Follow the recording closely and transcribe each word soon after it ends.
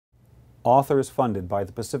Author is funded by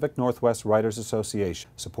the Pacific Northwest Writers Association,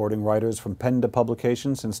 supporting writers from pen to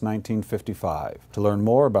publication since 1955. To learn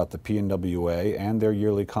more about the PNWA and their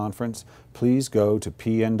yearly conference, please go to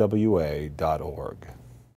pnwa.org.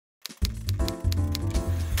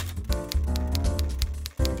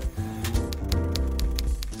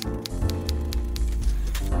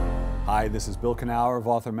 Hi, this is Bill Kenower of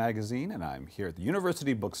Author Magazine, and I'm here at the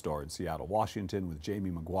University Bookstore in Seattle, Washington with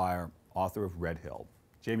Jamie McGuire, author of Red Hill.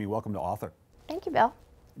 Jamie, welcome to Author. Thank you, Bill.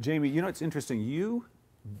 Jamie, you know, it's interesting.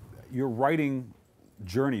 Your writing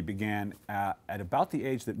journey began at about the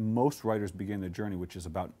age that most writers begin their journey, which is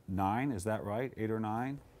about 9. Is that right? 8 or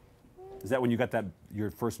 9? Is that when you got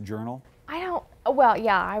your first journal? Well,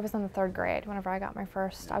 yeah, I was in the 3rd grade whenever I got my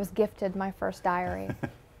first. I was gifted my first diary.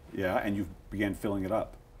 Yeah, and you began filling it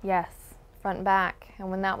up. Yes, front and back.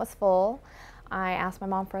 And when that was full, I asked my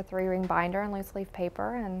mom for a 3-ring binder and loose leaf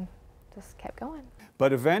paper and just kept going.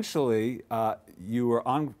 But eventually, you were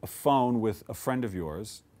on a phone with a friend of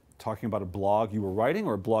yours talking about a blog you were writing,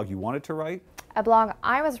 or a blog you wanted to write? A blog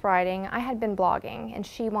I was writing, I had been blogging, and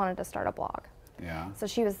she wanted to start a blog. Yeah. So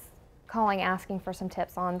she was calling, asking for some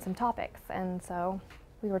tips on some topics. And so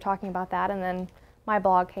we were talking about that, and then my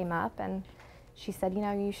blog came up, and she said, you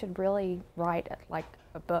know, you should really write like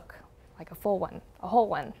a book, like a full one, a whole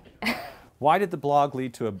one. Why did the blog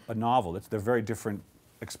lead to a novel? They're very different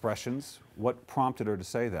expressions. What prompted her to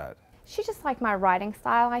say that? She just liked my writing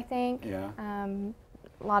style, I think. Yeah. A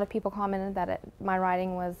lot of people commented that my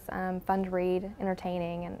writing was fun to read,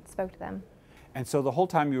 entertaining, and spoke to them. And so the whole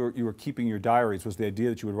time you were keeping your diaries, was the idea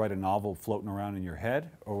that you would write a novel floating around in your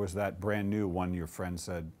head, or was that brand new when your friend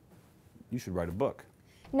said, you should write a book?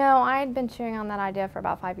 No, I had been chewing on that idea for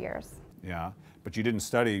about 5 years. Yeah, but you didn't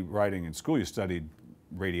study writing in school, you studied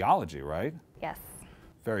radiology, right? Yes.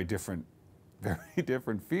 Very different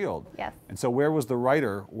field. Yes. And so where was the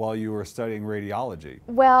writer while you were studying radiology?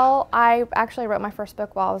 Well, I actually wrote my first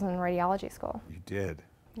book while I was in radiology school. You did?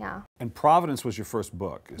 Yeah. And Providence was your first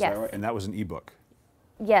book, is Yes. that right? And that was an ebook?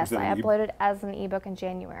 Yes, I uploaded as an ebook in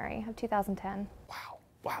January of 2010. Wow,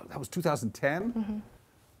 wow, that was 2010? Mm-hmm.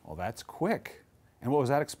 Well, that's quick. And what was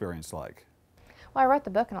that experience like? Well, I wrote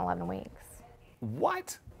the book in 11 weeks.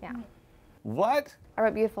 What? Yeah. What? I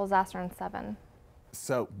wrote Beautiful Disaster in 7.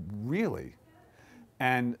 So, really?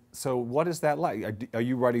 And so what is that like? Are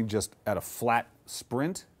you writing just at a flat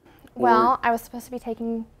sprint? Well, I was supposed to be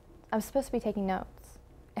taking notes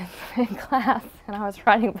in class, and I was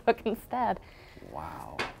writing a book instead.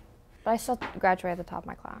 Wow. But I still graduated at the top of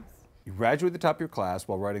my class. You graduated at the top of your class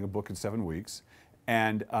while writing a book in 7 weeks.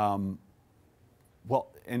 And, and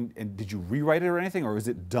did you rewrite it or anything, or is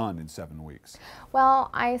it done in 7 weeks? Well,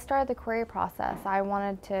 I started the query process. I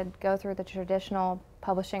wanted to go through the traditional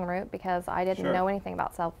publishing route because I didn't know anything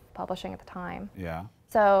about self-publishing at the time. Yeah.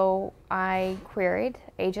 So I queried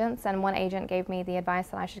agents, and one agent gave me the advice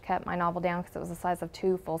that I should cut my novel down because it was the size of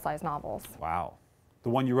 2 full-size novels. Wow. The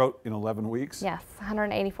one you wrote in 11 weeks? Yes,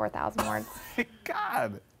 184,000 words. My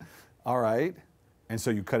God. All right. And so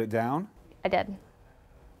you cut it down? I did.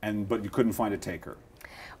 But you couldn't find a taker?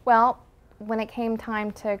 Well, when it came time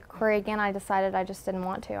to query again, I decided I just didn't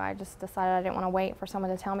want to. I just decided I didn't want to wait for someone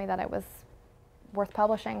to tell me that it was worth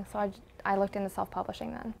publishing, so I looked into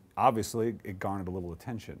self-publishing then. Obviously, it garnered a little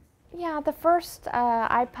attention. Yeah, the first,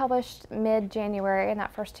 I published mid-January. In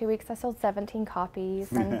that first 2 weeks, I sold 17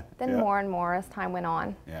 copies, and then more and more as time went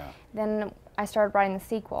on. Yeah. Then I started writing the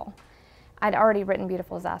sequel. I'd already written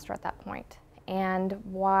Beautiful Disaster at that point, and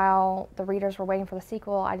while the readers were waiting for the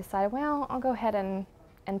sequel, I decided, well, I'll go ahead and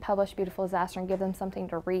publish Beautiful Disaster and give them something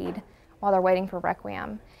to read while they're waiting for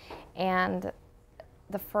Requiem. And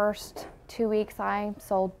the first 2 weeks I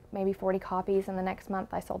sold maybe 40 copies, and the next month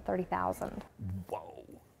I sold 30,000. Whoa,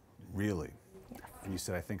 really? Yes. And you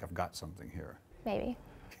said, I think I've got something here. Maybe.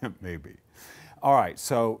 Maybe. All right,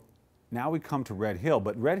 so now we come to Red Hill,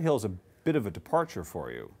 but Red Hill's a bit of a departure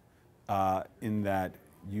for you in that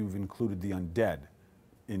you've included the undead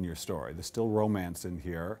in your story. There's still romance in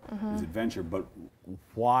here, there's adventure, but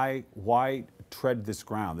why tread this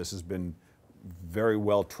ground? This has been very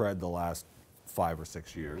well tread the last 5 or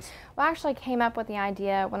 6 years. Well, I actually came up with the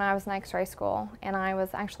idea when I was in X-ray school, and I was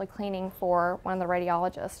actually cleaning for one of the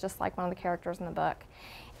radiologists, just like one of the characters in the book.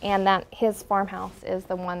 And that his farmhouse is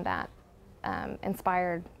the one that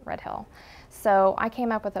inspired Red Hill. So I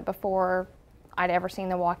came up with it before I'd ever seen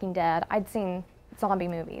The Walking Dead. I'd seen zombie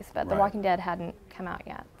movies, but The Walking Dead hadn't come out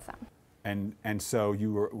yet. So. And so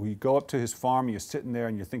we go up to his farm, you're sitting there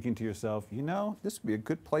and you're thinking to yourself, you know, this would be a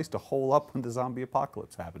good place to hole up when the zombie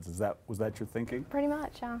apocalypse happens. Was that your thinking? Pretty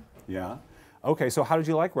much, yeah. Yeah? Okay, so how did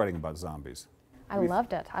you like writing about zombies? I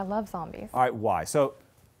loved it. I love zombies. All right, why? So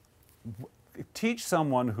Teach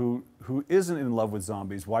someone who isn't in love with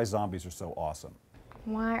zombies why zombies are so awesome.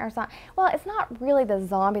 Why are zombies? Well, it's not really the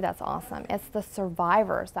zombie that's awesome. It's the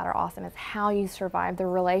survivors that are awesome. It's how you survive, the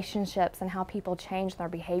relationships, and how people change, their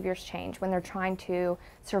behaviors change when they're trying to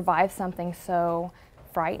survive something so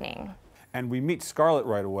frightening. And we meet Scarlett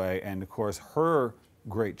right away, and of course her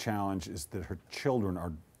great challenge is that her children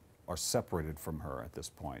are separated from her at this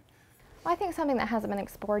point. Well, I think something that hasn't been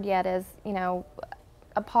explored yet is, you know,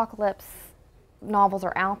 apocalypse novels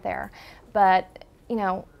are out there, but, you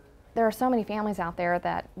know, there are so many families out there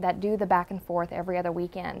that do the back and forth every other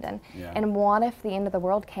weekend, and what if the end of the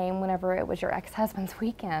world came whenever it was your ex-husband's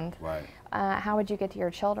weekend? Right. How would you get to your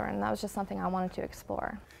children? That was just something I wanted to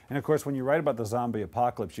explore. And of course, when you write about the zombie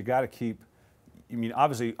apocalypse, you got to keep, I mean,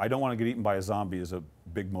 obviously, I don't want to get eaten by a zombie is a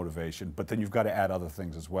big motivation, but then you've got to add other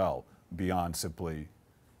things as well, beyond simply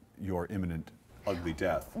your imminent ugly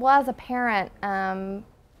death. Well, as a parent,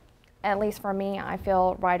 at least for me, I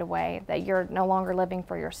feel right away that you're no longer living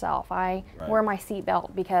for yourself. I wear my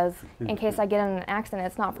seatbelt because in case I get in an accident,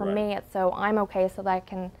 it's not for me, it's so I'm okay so that I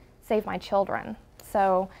can save my children.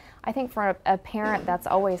 So I think for a parent, that's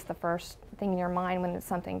always the first thing in your mind when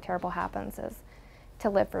something terrible happens is to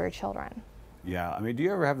live for your children. Yeah, I mean, do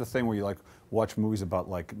you ever have the thing where you like watch movies about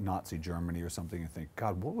like Nazi Germany or something and think,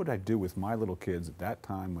 God, what would I do with my little kids at that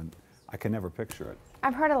time when I can never picture it?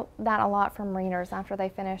 I've heard that a lot from readers. After they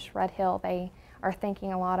finish Red Hill, they are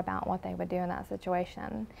thinking a lot about what they would do in that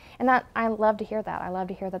situation. And that I love to hear that. I love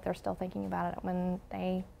to hear that they're still thinking about it when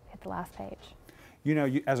they hit the last page. You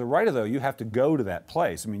know, as a writer, though, you have to go to that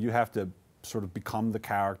place. I mean, you have to sort of become the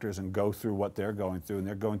characters and go through what they're going through, and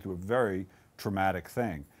they're going through a very traumatic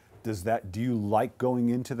thing. Do you like going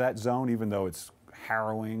into that zone, even though it's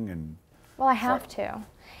harrowing and... Well, I have to,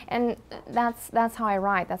 and that's how I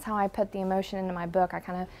write. That's how I put the emotion into my book. I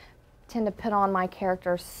kind of tend to put on my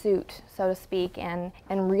character's suit, so to speak, and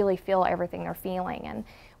really feel everything they're feeling. And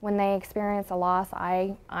when they experience a loss,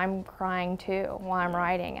 I'm crying too while I'm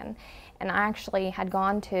writing. And I actually had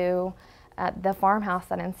gone to the farmhouse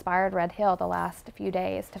that inspired Red Hill the last few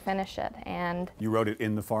days to finish it. And you wrote it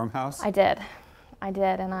in the farmhouse? I did,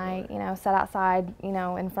 and I, you know, sat outside, you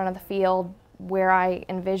know, in front of the field where I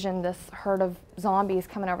envisioned this herd of zombies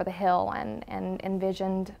coming over the hill and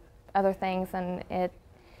envisioned other things, and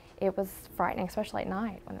it was frightening, especially at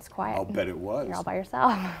night when it's quiet. I'll bet it was. You're all by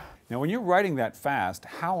yourself. Now, when you're writing that fast,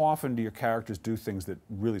 how often do your characters do things that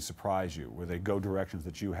really surprise you, where they go directions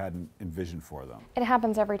that you hadn't envisioned for them? It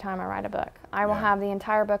happens every time I write a book. I will have the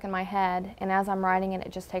entire book in my head, and as I'm writing it,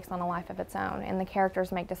 it just takes on a life of its own, and the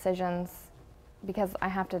characters make decisions. Because I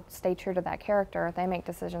have to stay true to that character, they make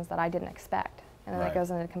decisions that I didn't expect, and then it goes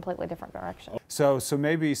in a completely different direction. So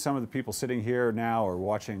maybe some of the people sitting here now or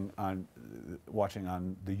watching on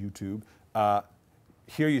the YouTube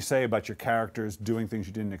hear you say about your characters doing things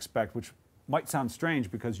you didn't expect, which might sound strange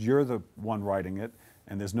because you're the one writing it,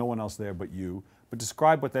 and there's no one else there but you. But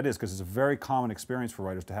describe what that is, because it's a very common experience for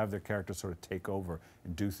writers to have their characters sort of take over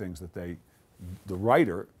and do things that the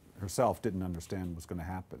writer herself didn't understand was going to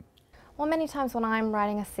happen. Well, many times when I'm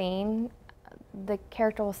writing a scene, the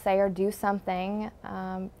character will say or do something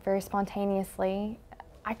very spontaneously.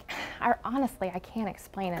 Honestly, I can't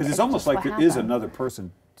explain it. Because it's almost like there is another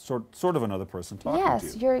person, sort of another person talking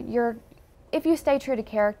to you. Yes, if you stay true to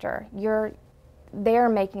character, they're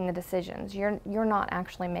making the decisions. You're not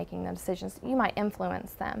actually making the decisions. You might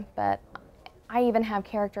influence them, but I even have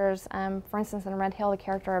characters, for instance, in Red Hill, the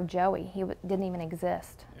character of Joey, he didn't even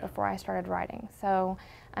exist before I started writing. So,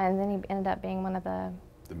 and then he ended up being one of the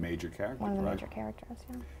major characters. One of the major characters,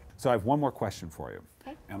 yeah. So I have one more question for you.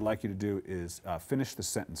 Okay. And I'd like you to do is finish the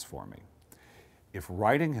sentence for me. If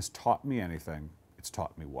writing has taught me anything, it's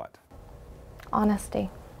taught me what? Honesty.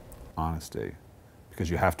 Honesty. Because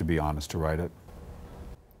you have to be honest to write it.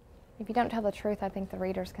 If you don't tell the truth, I think the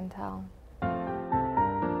readers can tell.